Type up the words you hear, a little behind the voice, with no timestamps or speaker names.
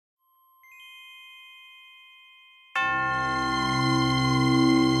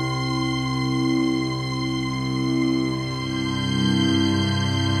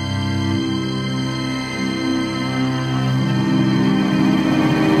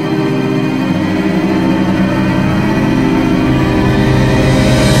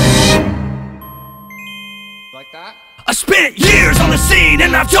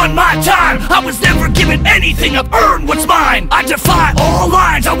done my time. I was never given anything, I've earned what's mine. I defy all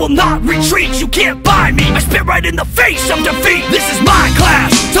lines, I will not retreat. You can't buy me, I spit right in the face of defeat. This is my class,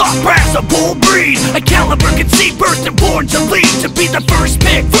 top brass, a bold breed. A caliber conceived, birthed and born to lead. To be the first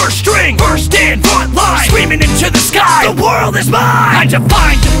pick, first string, first in, front line, screaming into the sky, the world is mine. I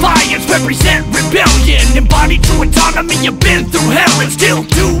define defiance, represent rebellion. Embodied true autonomy, you've been through hell and still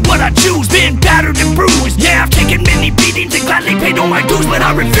do what I choose. Been battered and bruised, yeah, I've taken many beatings and gladly paid all my dues, but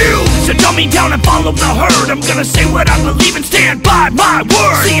I refuse to dumb me down and follow the herd. I'm gonna say what I believe and stand by my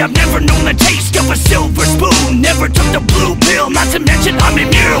word. See, I've never known the taste of a silver spoon, never took the blue pill, not to mention I'm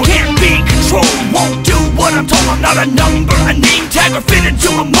immune. Can't be controlled, won't do what I'm told. I'm not a number, a name tag, or fit into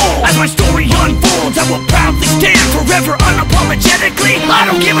a mold. As my story unfolds, I will proudly stand forever unapologetically. I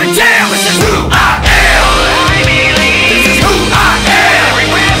don't give a damn, this is who I am. I believe this is who I am. Every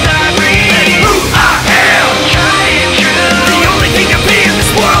breath I breathe, this is who I am. Trying true. The only thing to be in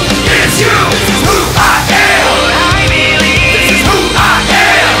this world is you. This is who I am. I believe this is who I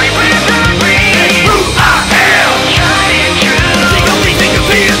am. Every breath I breathe, this is who I am. Trying true. The only thing to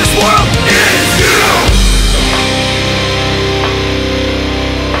be in this world is you.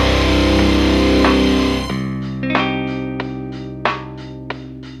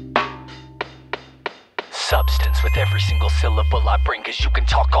 Substance with every single syllable I bring, cause you can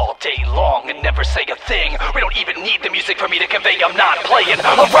talk all day long and never say a thing. We don't even need the music for me to convey I'm not playing.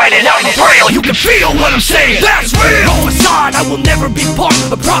 I'll write it out in braille, you can feel what I'm saying. That's real! No facade, I will never be part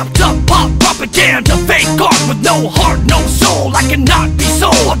of propped up pop propaganda. Fake art with no heart, no soul. I cannot be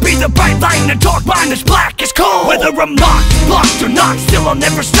sold. I'll be the bright light in a dark mind as black as coal. Whether I'm locked, blocked or not, still I'll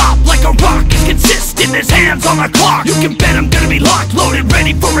never stop. Like a rock, as consistent as hands on a clock. You can bet I'm gonna be locked, loaded,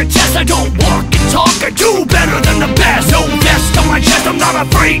 ready for a test. I don't walk and talk, I do better than the best. No vest on my chest, I'm not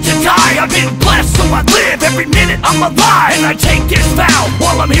afraid to die. I've been blessed, so I live every minute I'm alive. And I take this vow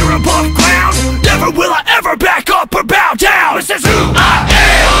while I'm here above ground. Never will I ever back up or bow down. This is